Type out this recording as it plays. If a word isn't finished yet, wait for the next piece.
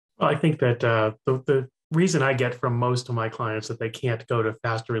Well, I think that the reason I get from most of my clients that they can't go to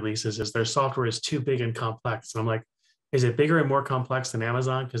faster releases is their software is too big and complex. And I'm like, is it bigger and more complex than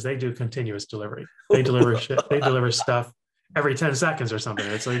Amazon? Because they do continuous delivery. They deliver shit. They deliver stuff every 10 seconds or something.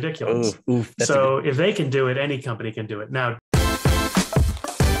 It's ridiculous. Oof, that's a good. So if they can do it, any company can do it. Now,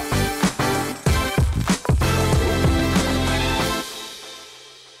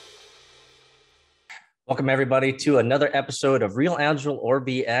 Welcome everybody to another episode of Real Agile or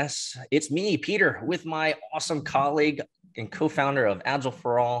BS. It's me, Peter, with my awesome colleague and co-founder of Agile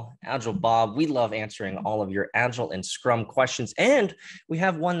for All, Agile Bob. We love answering all of your Agile and Scrum questions. And we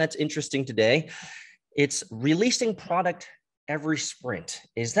have one that's interesting today. It's releasing product every sprint.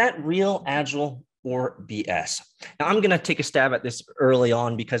 Is that real Agile or BS? Now, I'm going to take a stab at this early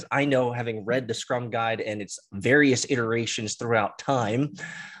on because I know, having read the Scrum Guide and its various iterations throughout time,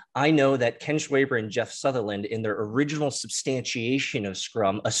 I know that Ken Schwaber and Jeff Sutherland, in their original substantiation of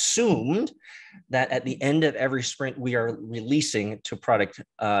Scrum, assumed that at the end of every sprint, we are releasing to product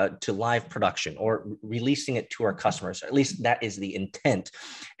to live production, or releasing it to our customers. At least that is the intent.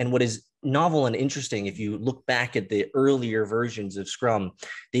 And what is novel and interesting, if you look back at the earlier versions of Scrum,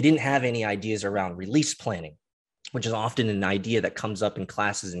 they didn't have any ideas around release planning, which is often an idea that comes up in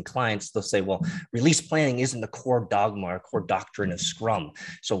classes and clients. They'll say, well, release planning isn't the core dogma or core doctrine of Scrum.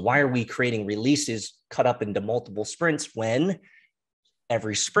 So why are we creating releases cut up into multiple sprints when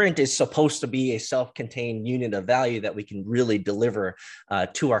every sprint is supposed to be a self-contained unit of value that we can really deliver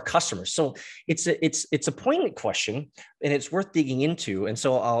to our customers? So it's a poignant question, and it's worth digging into. And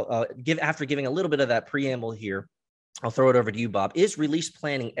so after giving a little bit of that preamble here, I'll throw it over to you, Bob. Is release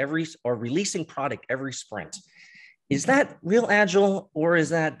planning releasing product every sprint, is that real Agile or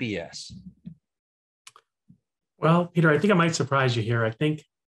is that BS? well, Peter, I think I might surprise you here. I think,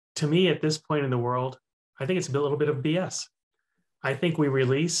 to me, at this point in the world, I think it's a little bit of BS. I think we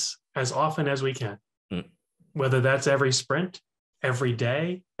release as often as we can, whether that's every sprint, every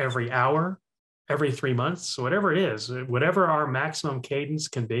day, every hour, every 3 months, whatever it is, whatever our maximum cadence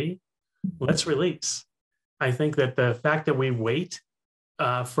can be, let's release. I think that the fact that we wait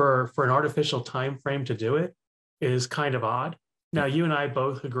for an artificial time frame to do it is kind of odd. Now, you and I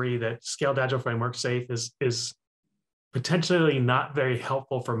both agree that Scaled Agile Framework SAFe is potentially not very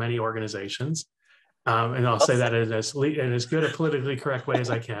helpful for many organizations. And I'll say that in as good a politically correct way as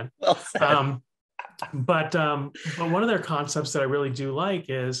I can. Well said. But one of their concepts that I really do like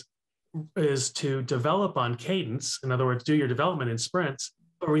is to develop on cadence. In other words, do your development in sprints,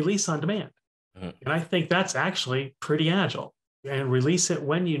 but release on demand. And I think that's actually pretty agile. And release it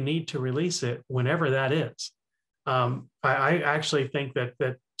when you need to release it, whenever that is. I actually think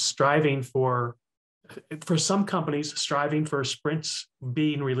that striving for some companies, striving for sprints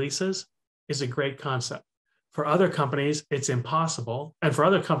being releases is a great concept. For other companies, it's impossible. And for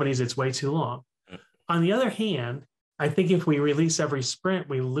other companies, it's way too long. On the other hand, I think if we release every sprint,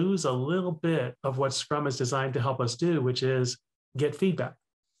 we lose a little bit of what Scrum is designed to help us do, which is get feedback.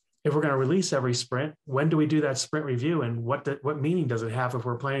 If we're going to release every sprint, when do we do that sprint review, and what meaning does it have if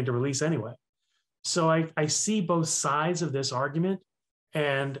we're planning to release anyway? So I see both sides of this argument,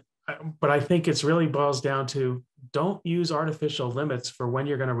 but I think it's really boils down to, don't use artificial limits for when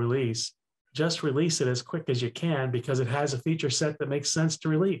you're going to release. Just release it as quick as you can because it has a feature set that makes sense to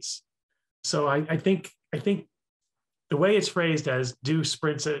release. So I think the way it's phrased as do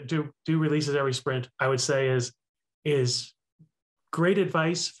releases every sprint, I would say is great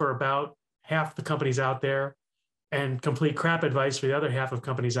advice for about half the companies out there, and complete crap advice for the other half of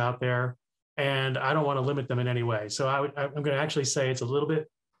companies out there. And I don't want to limit them in any way. So I'm going to actually say it's a little bit,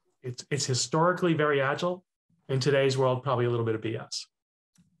 it's historically very agile. In today's world, probably a little bit of BS.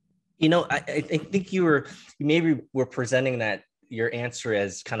 You know, I think you maybe were presenting that your answer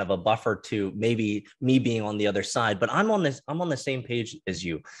as kind of a buffer to maybe me being on the other side, but I'm on the same page as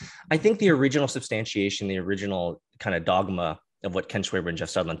you. I think the original substantiation, the original kind of dogma of what Ken Schwaber and Jeff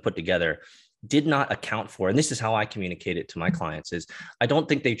Sutherland put together did not account for, and this is how I communicate it to my clients, is I don't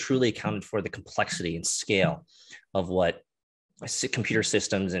think they truly accounted for the complexity and scale of what computer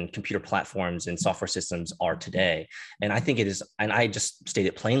systems and computer platforms and software systems are today. And I think it is, and I just state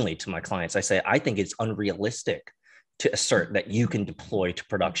it plainly to my clients, I say, I think it's unrealistic to assert that you can deploy to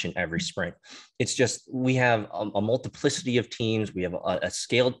production every sprint. It's just, we have a multiplicity of teams. We have a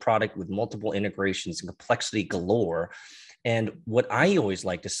scaled product with multiple integrations and complexity galore. And what I always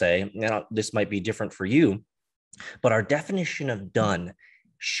like to say, now this might be different for you, but our definition of done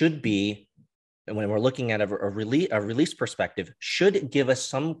should be when we're looking at a release perspective, should give us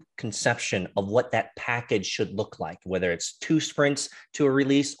some conception of what that package should look like, whether it's 2 sprints to a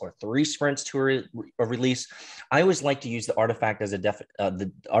release or 3 sprints to a release. I always like to use the artifact as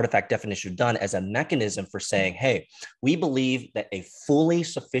the artifact definition of done as a mechanism for saying, hey, we believe that a fully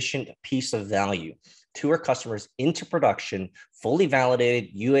sufficient piece of value to our customers into production, fully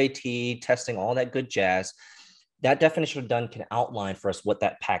validated, UAT, testing, all that good jazz, that definition of done can outline for us what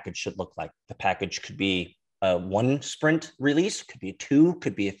that package should look like. The package could be a 1 sprint release, could be a 2,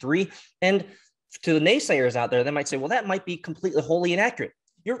 could be a 3. And to the naysayers out there, they might say, well, that might be completely wholly inaccurate.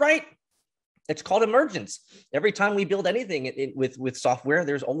 You're right. It's called emergence. Every time we build anything with software,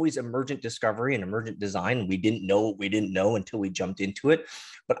 there's always emergent discovery and emergent design. We didn't know what we didn't know until we jumped into it.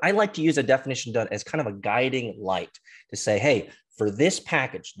 But I like to use a definition done as kind of a guiding light to say, hey, for this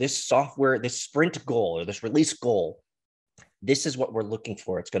package, this software, this sprint goal or this release goal, this is what we're looking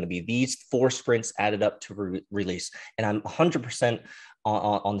for. It's going to be these 4 sprints added up to release. And I'm 100%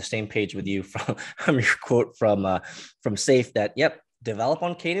 on the same page with you from your quote from Safe that, yep, develop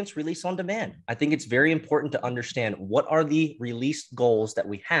on cadence, release on demand. I think it's very important to understand what are the release goals that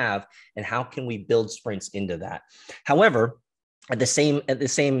we have and how can we build sprints into that. However, at the same kind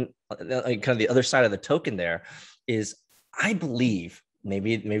of the other side of the token there is, I believe,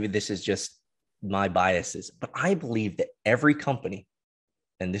 maybe this is just my biases, but I believe that every company,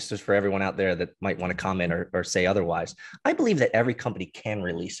 and this is for everyone out there that might want to comment or say otherwise, I believe that every company can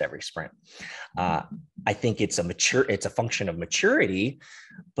release every sprint. I think it's a function of maturity,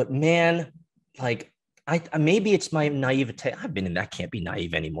 but man, like maybe it's my naivete. I've been in that, can't be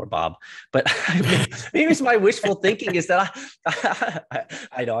naive anymore, Bob, but maybe it's my wishful thinking is that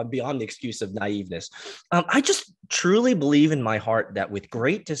I know I'm beyond the excuse of naiveness. I just truly believe in my heart that with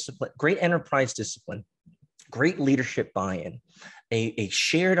great discipline, great enterprise discipline, great leadership buy-in, a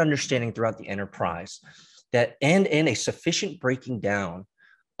shared understanding throughout the enterprise, that and a sufficient breaking down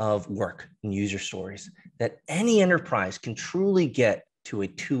of work and user stories, that any enterprise can truly get to a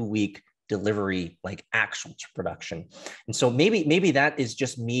 2-week delivery, like actual to production. And so maybe that is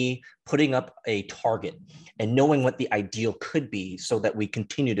just me putting up a target and knowing what the ideal could be so that we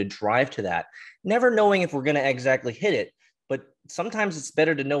continue to drive to that, never knowing if we're going to exactly hit it. But sometimes it's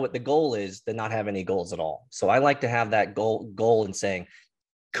better to know what the goal is than not have any goals at all. So I like to have that goal and saying,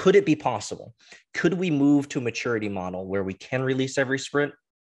 could it be possible? Could we move to a maturity model where we can release every sprint?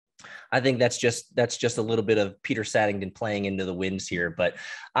 I think that's just a little bit of Peter Saddington playing into the winds here, but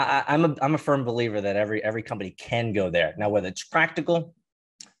I'm a firm believer that every company can go there. Now, whether it's practical,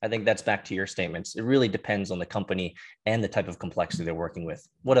 I think that's back to your statements. It really depends on the company and the type of complexity they're working with.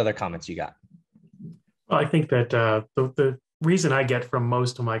 What other comments you got? Well, I think that the reason I get from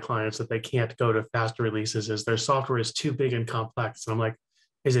most of my clients that they can't go to faster releases is their software is too big and complex. And I'm like,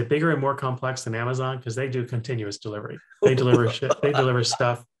 is it bigger and more complex than Amazon? Because they do continuous delivery. They deliver shit. They deliver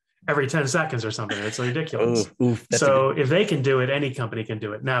stuff every 10 seconds or something. It's ridiculous. So if they can do it, any company can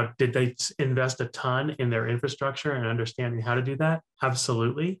do it. Now, did they invest a ton in their infrastructure and understanding how to do that?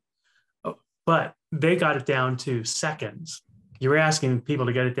 Absolutely. But they got it down to seconds. You're asking people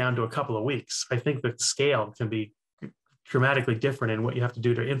to get it down to a couple of weeks. I think the scale can be dramatically different in what you have to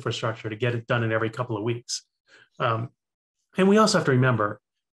do to infrastructure to get it done in every couple of weeks. And we also have to remember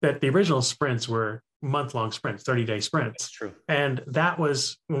that the original sprints were month-long sprints, 30-day sprints. That's true. And that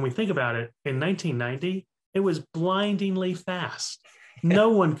was, when we think about it, in 1990, it was blindingly fast. No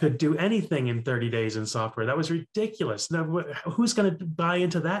one could do anything in 30 days in software. That was ridiculous. Now, who's going to buy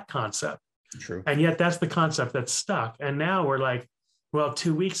into that concept? True. And yet that's the concept that's stuck. And now we're like, well,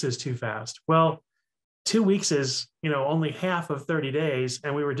 2 weeks is too fast. Well, 2 weeks is, only half of 30 days.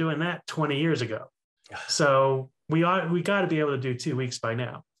 And we were doing that 20 years ago. So we got to be able to do 2 weeks by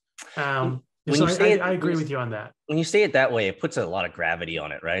now. So I agree with you on that. When you say it that way, it puts a lot of gravity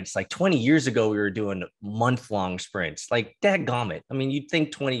on it, right? It's like 20 years ago, we were doing month-long sprints. Like, dadgummit. I mean, you'd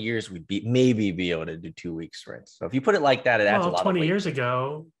think 20 years we'd maybe be able to do 2-week sprints. So if you put it like that, it adds a lot of weight. 20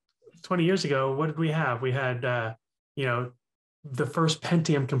 years ago, what did we have? We had, the first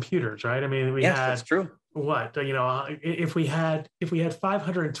Pentium computers, right? I mean, we had, that's true. What, if we had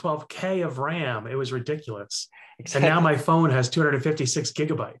 512K of RAM, it was ridiculous. Exactly. And now my phone has 256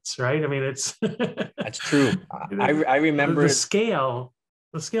 gigabytes, right? I mean, it's that's true. I remember the scale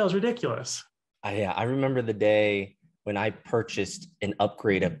is ridiculous. I remember the day when I purchased an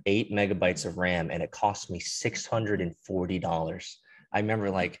upgrade of 8 megabytes of RAM and it cost me $640. I remember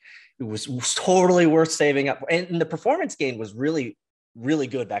it was totally worth saving up. And the performance gain was really, really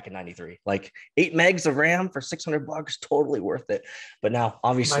good back in 93. 8 megs of RAM for $600, totally worth it. But now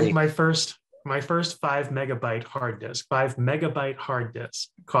obviously my first My first 5 MB hard disk, 5 MB hard disk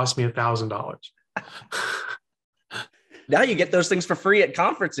cost me $1,000. Now you get those things for free at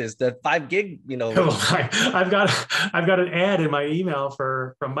conferences, the 5 gig, I've got an ad in my email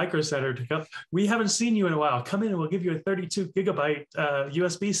from Micro Center to come. We haven't seen you in a while. Come in and we'll give you a 32 GB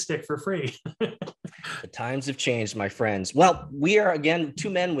USB stick for free. The times have changed, my friends. Well, we are, again, two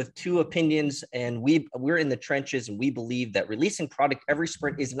men with two opinions, and we're in the trenches, and we believe that releasing product every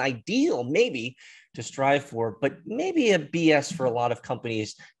sprint is an ideal, maybe, to strive for, but maybe a BS for a lot of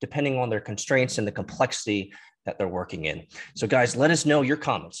companies, depending on their constraints and the complexity that they're working in. So guys, let us know your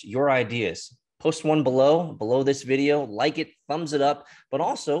comments, your ideas. Post one below this video, like it, thumbs it up. But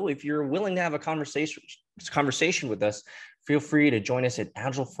also, if you're willing to have a conversation with us, feel free to join us at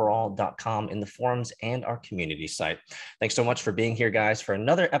agileforall.com in the forums and our community site. Thanks so much for being here, guys, for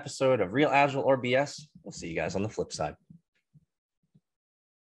another episode of Real Agile or BS. We'll see you guys on the flip side.